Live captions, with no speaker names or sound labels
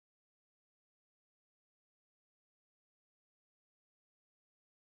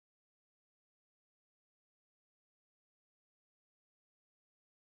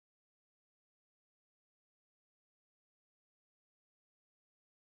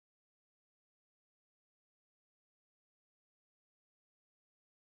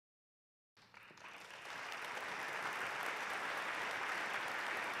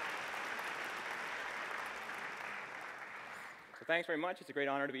thanks very much. It's a great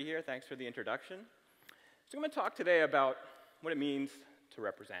honor to be here. Thanks for the introduction. So I'm going to talk today about what it means to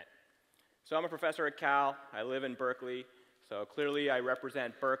represent. So I'm a professor at Cal. I live in Berkeley. So clearly I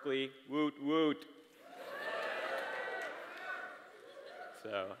represent Berkeley. Woot, woot.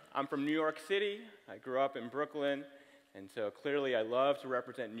 So I'm from New York City. I grew up in Brooklyn. And so clearly I love to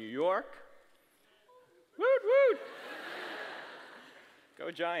represent New York. Woot, woot. Go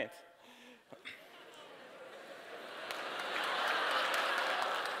Giants.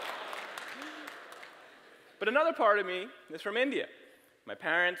 But another part of me is from India. My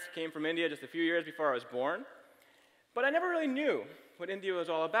parents came from India just a few years before I was born. But I never really knew what India was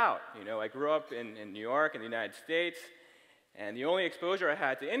all about. You know, I grew up in New York, in the United States, and the only exposure I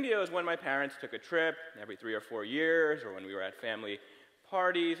had to India was when my parents took a trip every 3 or 4 years, or when we were at family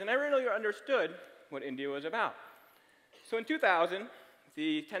parties, and I really understood what India was about. So in 2000,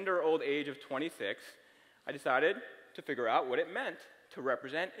 the tender old age of 26, I decided to figure out what it meant to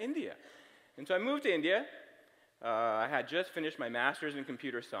represent India. And so I moved to India. I had just finished my master's in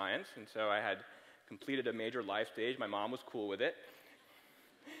computer science, and so I had completed a major life stage. My mom was cool with it.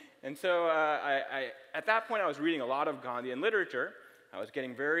 And so at that point, I was reading a lot of Gandhian literature. I was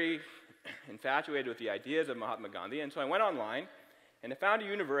getting very infatuated with the ideas of Mahatma Gandhi, and so I went online, and I found a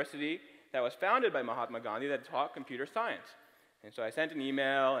university that was founded by Mahatma Gandhi that taught computer science. And so I sent an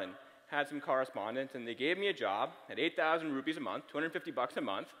email and had some correspondence, and they gave me a job at 8,000 rupees a month, 250 bucks a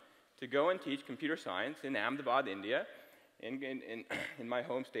month, to go and teach computer science in Ahmedabad, India, in my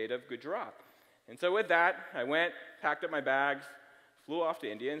home state of Gujarat. And so with that, I went, packed up my bags, flew off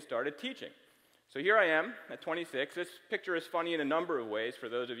to India, and started teaching. So here I am at 26. This picture is funny in a number of ways for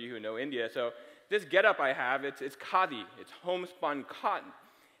those of you who know India. So this getup I have, it's khadi, it's homespun cotton.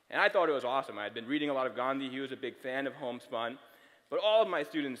 And I thought it was awesome. I had been reading a lot of Gandhi. He was a big fan of homespun. But all of my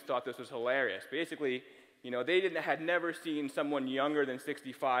students thought this was hilarious. Basically, you know, they had never seen someone younger than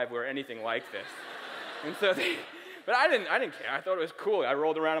 65 wear anything like this. And so but I didn't care. I thought it was cool. I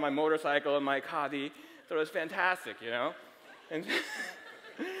rolled around on my motorcycle in my khadi. Thought it was fantastic, you know. And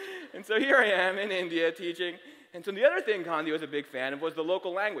so here I am in India teaching. And so the other thing Gandhi was a big fan of was the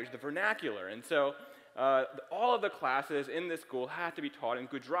local language, the vernacular. And so all of the classes in this school had to be taught in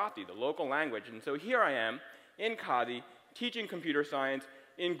Gujarati, the local language. And so here I am in khadi teaching computer science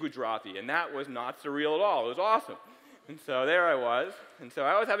in Gujarati, and that was not surreal at all. It was awesome. And so there I was, and so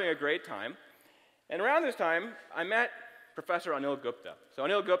I was having a great time. And around this time, I met Professor Anil Gupta. So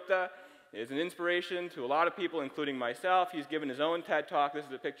Anil Gupta is an inspiration to a lot of people, including myself. He's given his own TED Talk. This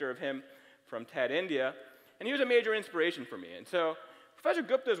is a picture of him from TED India, and he was a major inspiration for me. And so Professor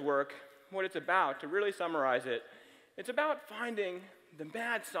Gupta's work, what it's about, to really summarize it, it's about finding the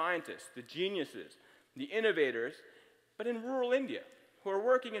mad scientists, the geniuses, the innovators, but in rural India, who are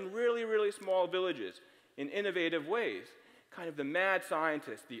working in really, really small villages in innovative ways, kind of the mad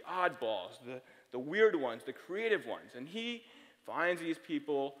scientists, the oddballs, the weird ones, the creative ones. And he finds these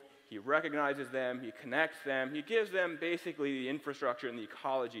people, he recognizes them, he connects them, he gives them basically the infrastructure and the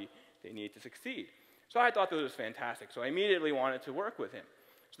ecology they need to succeed. So I thought this was fantastic, so I immediately wanted to work with him.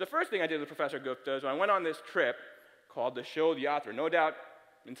 So the first thing I did with Professor Gupta is I went on this trip called the Shodh Yatra, no doubt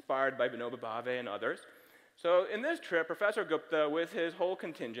inspired by Vinoba Bhave and others. So in this trip, Professor Gupta, with his whole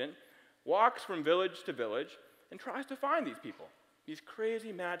contingent, walks from village to village and tries to find these people, these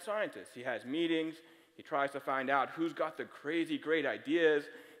crazy mad scientists. He has meetings, he tries to find out who's got the crazy great ideas,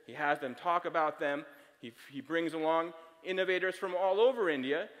 he has them talk about them, he brings along innovators from all over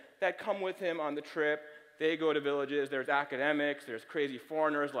India that come with him on the trip. They go to villages, there's academics, there's crazy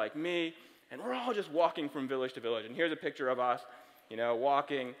foreigners like me, and we're all just walking from village to village. And here's a picture of us, you know,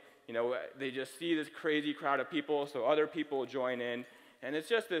 walking. You know, they just see this crazy crowd of people, so other people join in, and it's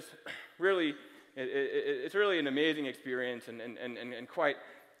just this really, it's really an amazing experience and quite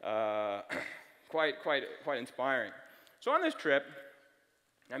inspiring. So on this trip,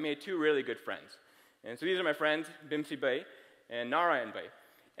 I made 2 really good friends, and so these are my friends, Bimsi Bhai and Narayan Bhai,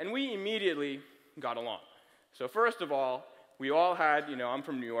 and we immediately got along. So first of all, we all had, you know, I'm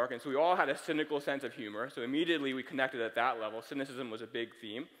from New York, and so we all had a cynical sense of humor, so immediately we connected at that level. Cynicism was a big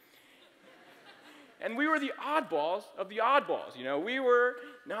theme. And we were the oddballs of the oddballs. You know, we were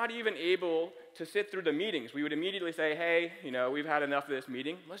not even able to sit through the meetings. We would immediately say, hey, you know, we've had enough of this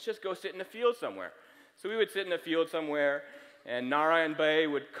meeting. Let's just go sit in a field somewhere. So we would sit in a field somewhere, and Narayan Bhai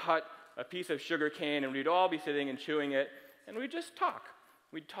would cut a piece of sugar cane, and we'd all be sitting and chewing it, and we'd just talk.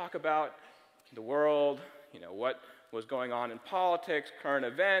 We'd talk about the world, you know, what was going on in politics, current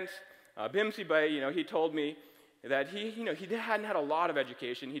events. Bimsi Bhai, you know, he told me that he hadn't had a lot of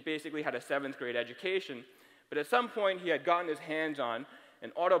education. He basically had a 7th grade education, but at some point he had gotten his hands on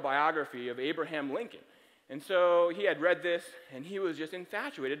an autobiography of Abraham Lincoln. And so he had read this, and he was just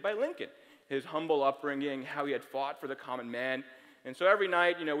infatuated by Lincoln, his humble upbringing, how he had fought for the common man. And so every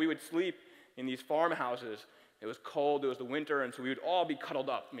night, we would sleep in these farmhouses. It was cold, it was the winter, and so we would all be cuddled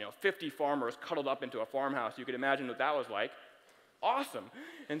up, 50 farmers cuddled up into a farmhouse. You could imagine what that was like. Awesome.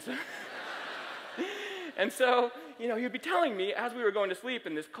 And so, he would be telling me, as we were going to sleep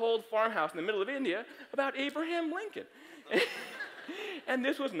in this cold farmhouse in the middle of India, about Abraham Lincoln. And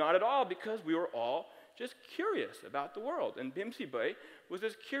this was not at all because we were all just curious about the world. And Bhimsi Bhai was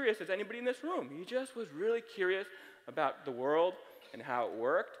as curious as anybody in this room. He just was really curious about the world and how it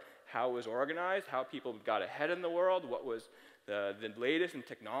worked, how it was organized, how people got ahead in the world, what was the latest in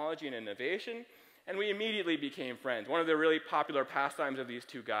technology and innovation. And we immediately became friends. One of the really popular pastimes of these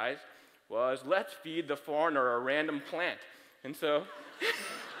two guys was, let's feed the foreigner a random plant. And so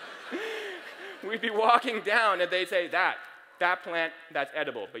we'd be walking down, and they'd say, that plant, that's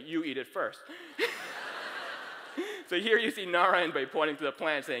edible, but you eat it first. So here you see Narayan Bhai pointing to the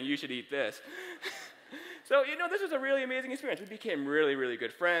plant saying, you should eat this. So, this was a really amazing experience. We became really, really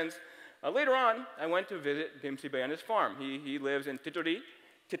good friends. Later on, I went to visit Bhimsi Bhai on his farm. He lives in Titodi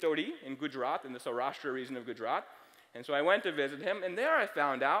in Gujarat, in the Saurashtra region of Gujarat. And so I went to visit him, and there I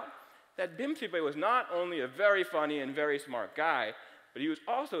found out that Bhimsi Bhai was not only a very funny and very smart guy, but he was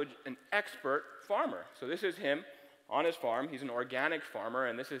also an expert farmer. So this is him on his farm. He's an organic farmer,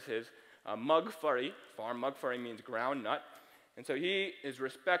 and this is his mugfurry farm. Mugfurry means ground nut. And so he is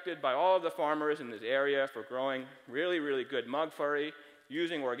respected by all of the farmers in this area for growing really, really good mugfurry,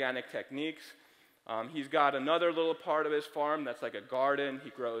 using organic techniques. He's got another little part of his farm that's like a garden. He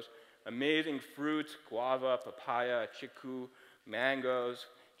grows amazing fruits, guava, papaya, chiku, mangoes.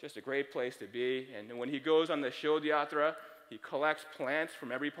 Just a great place to be. And when he goes on the Shodh Yatra, he collects plants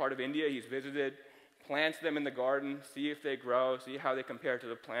from every part of India he's visited, plants them in the garden, see if they grow, see how they compare to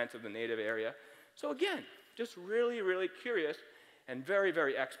the plants of the native area. So again, just really, really curious and very,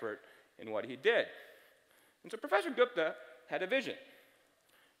 very expert in what he did. And so Professor Gupta had a vision.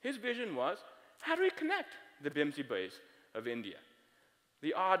 His vision was, how do we connect the Bhimsi Bhais of India?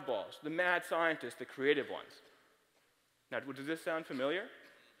 The oddballs, the mad scientists, the creative ones. Now, does this sound familiar?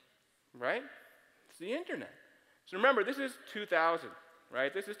 Right? It's the internet. So remember, this is 2000,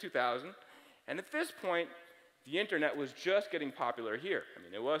 right? This is 2000. And at this point, the internet was just getting popular here. I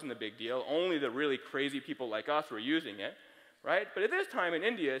mean, it wasn't a big deal. Only the really crazy people like us were using it, right? But at this time in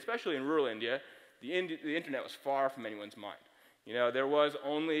India, especially in rural India, the internet was far from anyone's mind. There was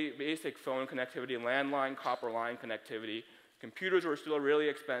only basic phone connectivity, landline, copper line connectivity. Computers were still really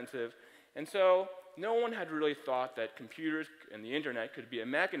expensive. And so no one had really thought that computers and the internet could be a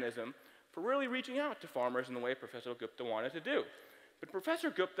mechanism for really reaching out to farmers in the way Professor Gupta wanted to do. But Professor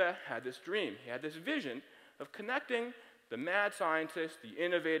Gupta had this dream. He had this vision of connecting the mad scientists, the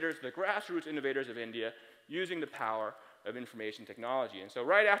innovators, the grassroots innovators of India using the power of information technology. And so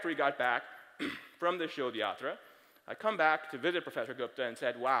right after he got back from the Shodh Yatra, I come back to visit Professor Gupta and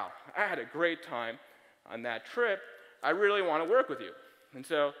said, wow, I had a great time on that trip. I really want to work with you. And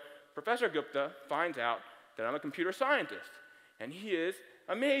so Professor Gupta finds out that I'm a computer scientist. And he is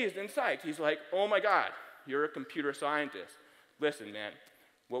amazed and psyched. He's like, oh my God, you're a computer scientist. Listen, man,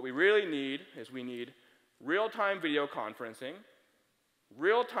 what we really need is we need real-time video conferencing,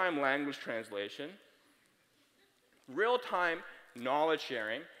 real-time language translation, real-time knowledge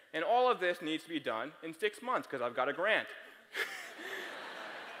sharing, and all of this needs to be done in 6 months because I've got a grant.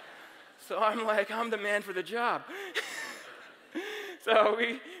 So I'm like, I'm the man for the job. So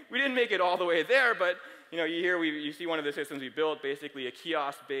we didn't make it all the way there, but you see one of the systems we built, basically a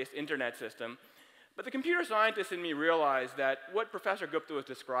kiosk-based internet system. But the computer scientist in me realized that what Professor Gupta was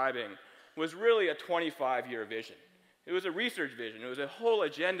describing was really a 25-year vision. It was a research vision. It was a whole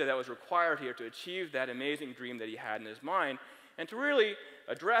agenda that was required here to achieve that amazing dream that he had in his mind. And to really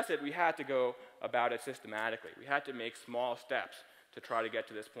address it, we had to go about it systematically. We had to make small steps to try to get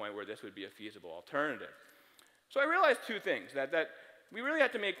to this point where this would be a feasible alternative. So I realized two things, that we really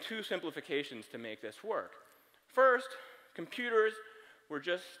had to make two simplifications to make this work. First, computers were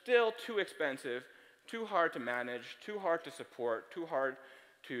just still too expensive, too hard to manage, too hard to support, too hard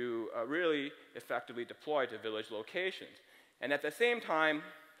to really effectively deploy to village locations. And at the same time,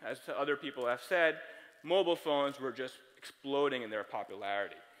 as other people have said, mobile phones were just exploding in their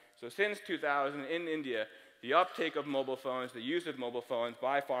popularity. So since 2000 in India, the uptake of mobile phones, the use of mobile phones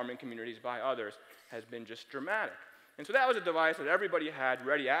by farming communities, by others, has been just dramatic. And so that was a device that everybody had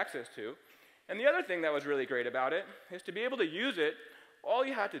ready access to. And the other thing that was really great about it is to be able to use it, all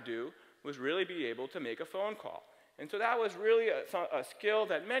you had to do was really be able to make a phone call. And so that was really a skill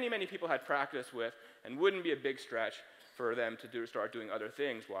that many, many people had practice with and wouldn't be a big stretch for them to start doing other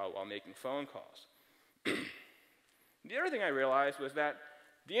things while making phone calls. The other thing I realized was that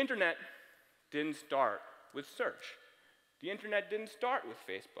the internet didn't start with search. The internet didn't start with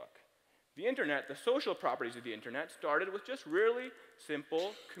Facebook. The internet, the social properties of the internet, started with just really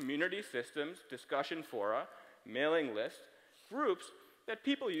simple community systems, discussion fora, mailing lists, groups that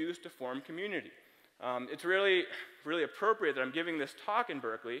people use to form community. It's really appropriate that I'm giving this talk in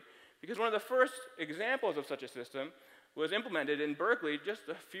Berkeley because one of the first examples of such a system was implemented in Berkeley just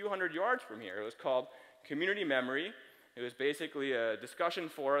a few hundred yards from here. It was called Community Memory. It was basically a discussion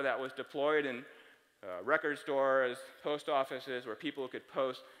fora that was deployed in record stores, post offices, where people could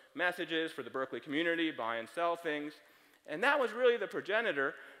post messages for the Berkeley community, buy and sell things. And that was really the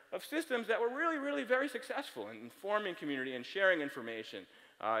progenitor of systems that were really very successful in forming community and sharing information.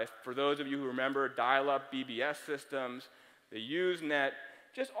 For those of you who remember dial-up BBS systems, the Usenet,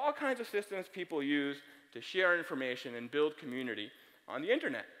 just all kinds of systems people use to share information and build community on the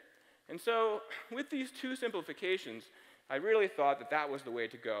internet. And so with these two simplifications, I really thought that that was the way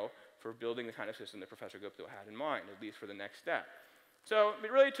to go for building the kind of system that Professor Gupta had in mind, at least for the next step. So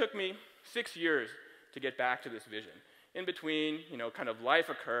it really took me 6 years to get back to this vision. In between, kind of life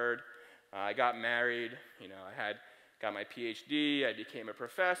occurred. I got married, I got my Ph.D., I became a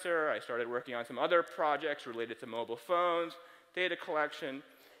professor, I started working on some other projects related to mobile phones, data collection,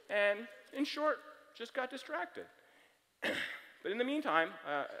 and in short, just got distracted. But in the meantime,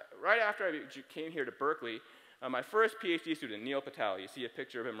 right after I came here to Berkeley, my first PhD student, Neil Patel, you see a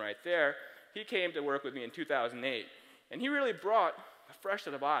picture of him right there, he came to work with me in 2008. And he really brought a fresh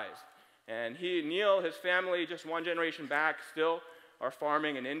set of eyes. And Neil, his family, just one generation back, still are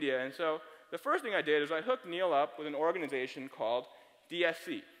farming in India. And so the first thing I did is I hooked Neil up with an organization called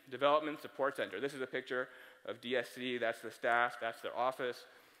DSC, Development Support Center. This is a picture of DSC. That's the staff. That's their office.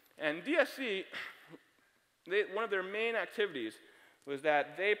 And DSC, one of their main activities was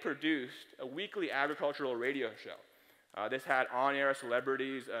that they produced a weekly agricultural radio show. This had on-air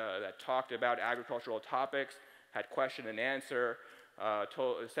celebrities that talked about agricultural topics, had question and answer,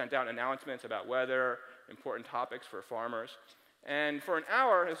 sent out announcements about weather, important topics for farmers. And for an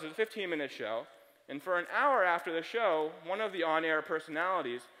hour, this is a 15-minute show, and for an hour after the show, one of the on-air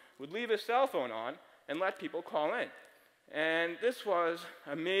personalities would leave his cell phone on and let people call in. And this was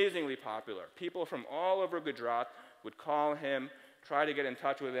amazingly popular. People from all over Gujarat would call him, try to get in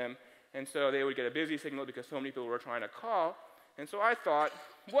touch with him, and so they would get a busy signal because so many people were trying to call. And so I thought,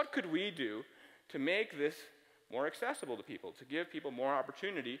 what could we do to make this more accessible to people, to give people more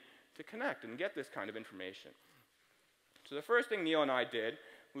opportunity to connect and get this kind of information? So the first thing Neil and I did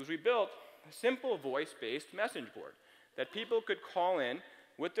was we built a simple voice-based message board that people could call in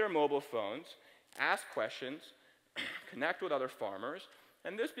with their mobile phones, ask questions, connect with other farmers,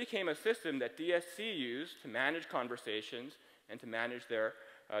 and this became a system that DSC used to manage conversations and to manage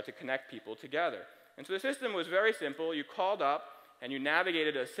to connect people together. And so the system was very simple. You called up and you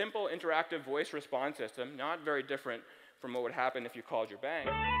navigated a simple interactive voice response system, not very different from what would happen if you called your bank.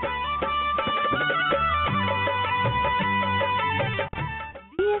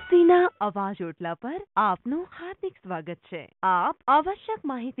 DSCના અવાજ ઓટલા પર આપનું હાર્દિક સ્વાગત છે. આપ આવશ્યક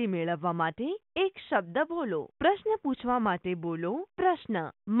માહિતી મેળવવા માટે એક શબ્દ બોલો. પ્રશ્ન પૂછવા માટે બોલો પ્રશ્ન.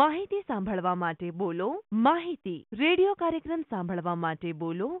 માહિતી સાંભળવા માટે બોલો માહિતી. રેડિયો કાર્યક્રમ સાંભળવા માટે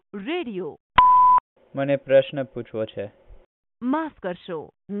બોલો રેડિયો. મને પ્રશ્ન પૂછવો છે. માફ કરશો,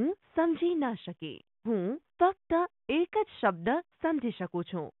 હું સમજી ના શકી. હું ફક્ત એક જ શબ્દ સમજી શકું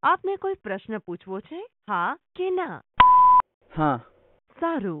છું. આપને કોઈ પ્રશ્ન પૂછવો છે? હા કે ના? હા.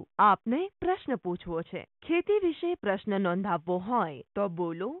 સારું, આપને પ્રશ્ન પૂછવો છે. ખેતી વિશે પ્રશ્ન નોંધાવવો હોય તો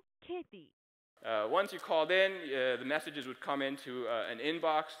બોલો ખેતી. Once you called in, the messages would come into an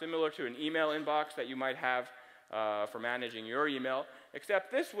inbox similar to an email inbox that you might have for managing your email,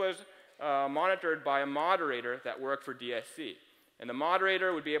 except this was monitored by a moderator that worked for DSC. And the moderator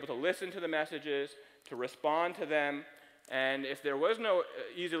would be able to listen to the messages, to respond to them, and if there was no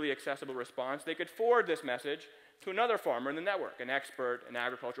easily accessible response, they could forward this message to another farmer in the network, an expert, an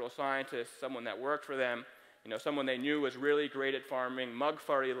agricultural scientist, someone that worked for them, someone they knew was really great at farming,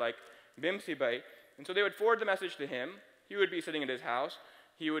 mugfari like Bimsi Bhai. And so they would forward the message to him. He would be sitting at his house.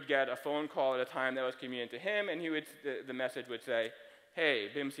 He would get a phone call at a time that was convenient to him, and the message would say, hey,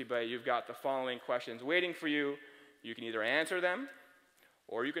 Bimsi Bhai, you've got the following questions waiting for you. You can either answer them,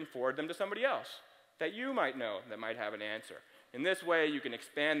 or you can forward them to somebody else that you might know that might have an answer. In this way, you can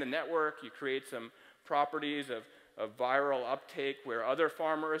expand the network. You create some properties of viral uptake where other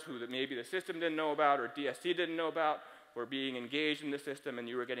farmers who maybe the system didn't know about or DSC didn't know about were being engaged in the system, and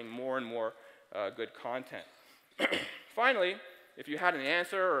you were getting more and more good content. Finally, if you had an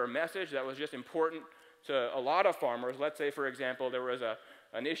answer or a message that was just important to a lot of farmers, let's say, for example, there was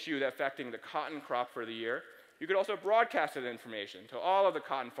an issue affecting the cotton crop for the year, you could also broadcast that information to all of the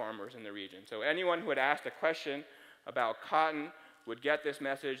cotton farmers in the region. So anyone who had asked a question about cotton would get this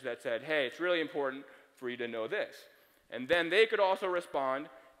message that said, hey, it's really important for you to know this. And then they could also respond,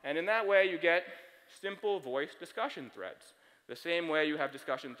 and in that way you get simple voice discussion threads, the same way you have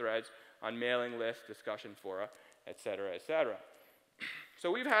discussion threads on mailing lists, discussion fora, et cetera, et cetera.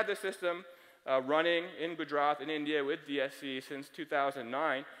 So we've had this system running in Gujarat in India with DSC since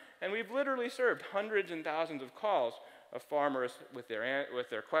 2009, and we've literally served hundreds and thousands of calls of farmers with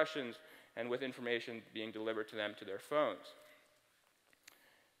their questions and with information being delivered to them to their phones.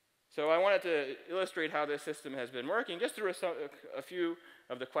 So I wanted to illustrate how this system has been working, just through a few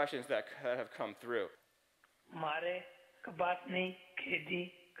of the questions that have come through. મારે કપાસની ખેતી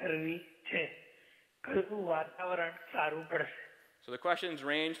કરવી છે. કયું વાતાવરણ સારું પડશે? So the questions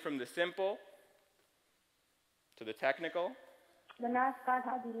range from the simple to the technical.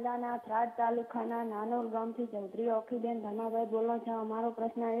 Banaskantha જિલ્લાના થરાદ તાલુકાના નાનોર ગામથી ચૌધરી ઓખીબેન ધનાભાઈ બોલો છો. અમારો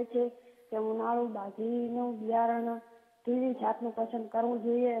પ્રશ્ન એ છે કે ઉનાળુ બાજરીનું બિયારણ કેવી જાતનું પસંદ કરવું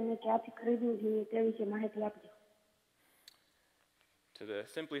જોઈએ અને ક્યાંથી ખરીદવું જોઈએ તે વિશે માહિતી આપજો. To the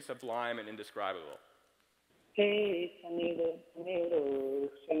simply sublime and indescribable. હે સનેડો સનેડો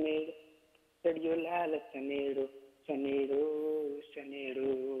સનેડો સડિયો લાલ Sanedo Sanedo Sanedo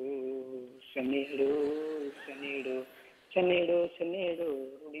Sanedo Sanedo Sanedo Sanedo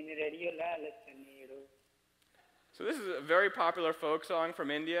રૂડીને radio Lal Sanedo. So this is a very popular folk song from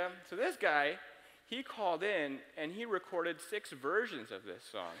India. So this guy, he called in and he recorded 6 versions of this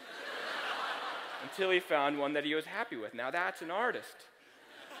song until he found one that he was happy with. Now that's an artist.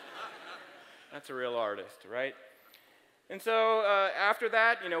 That's a real artist, right? And so after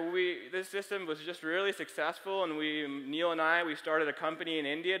that, this system was just really successful, and Neil and I, we started a company in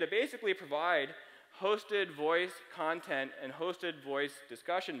India to basically provide hosted voice content and hosted voice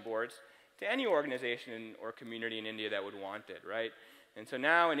discussion boards to any organization or community in India that would want it, right? And so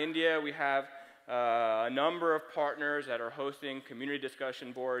now in India, we have a number of partners that are hosting community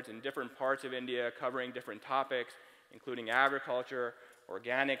discussion boards in different parts of India, covering different topics, including agriculture,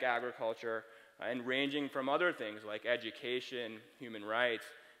 organic agriculture, and ranging from other things like education, human rights,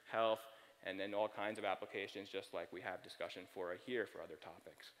 health, and then all kinds of applications, just like we have discussion fora here for other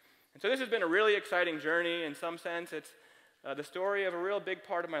topics. And so this has been a really exciting journey. In some sense, it's the story of a real big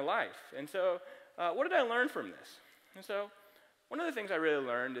part of my life. And so what did I learn from this? And so one of the things I really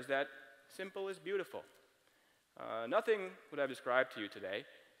learned is that simple is beautiful. Nothing what I've described to you today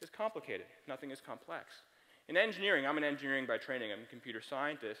is complicated. Nothing is complex. In engineering, I'm an engineering by training. I'm a computer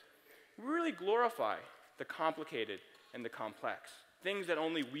scientist. We really glorify the complicated and the complex, things that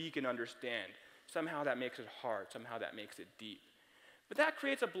only we can understand. Somehow that makes it hard. Somehow that makes it deep. But that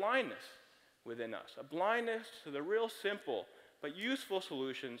creates a blindness within us, a blindness to the real simple but useful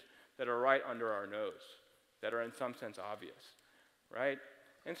solutions that are right under our nose, that are in some sense obvious, right?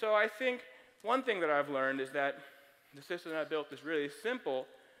 And so I think one thing that I've learned is that the system I built is really simple,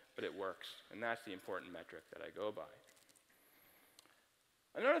 but it works, and that's the important metric that I go by.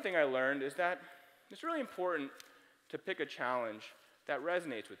 Another thing I learned is that it's really important to pick a challenge that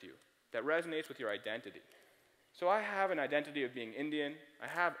resonates with you, that resonates with your identity. So I have an identity of being Indian. I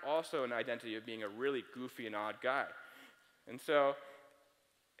have also an identity of being a really goofy and odd guy. And so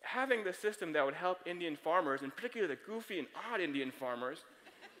having the system that would help Indian farmers, in particular the goofy and odd Indian farmers,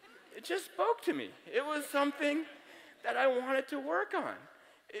 it just spoke to me. It was something that I wanted to work on.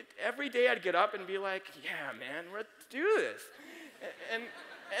 Every day I'd get up and be like, yeah, man, let's do this.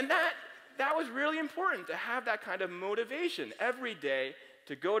 And that was really important, to have that kind of motivation every day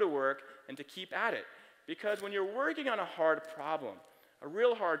to go to work and to keep at it. Because when you're working on a hard problem, a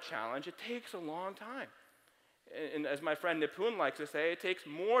real hard challenge, it takes a long time. And as my friend Nipun likes to say, it takes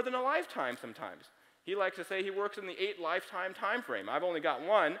more than a lifetime sometimes. He likes to say he works in the 8 lifetime time frame. I've only got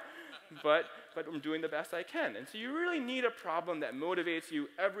one, but I'm doing the best I can. And so you really need a problem that motivates you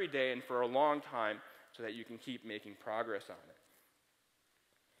every day and for a long time so that you can keep making progress on it.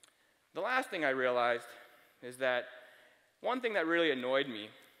 The last thing I realized is that one thing that really annoyed me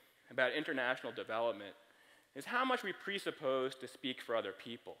about international development is how much we presuppose to speak for other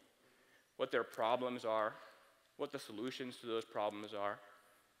people, what their problems are, what the solutions to those problems are,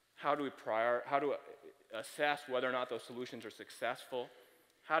 how to assess whether or not those solutions are successful,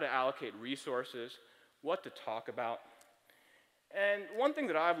 how to allocate resources, what to talk about. And one thing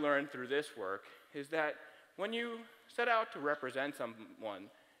that I've learned through this work is that when you set out to represent someone,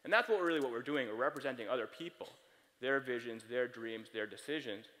 and that's what we're doing, we're representing other people, their visions, their dreams, their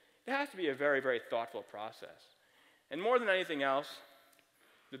decisions, it has to be a very, very thoughtful process. And more than anything else,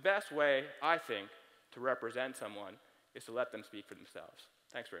 the best way, I think, to represent someone is to let them speak for themselves.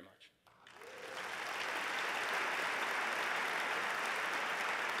 Thanks very much.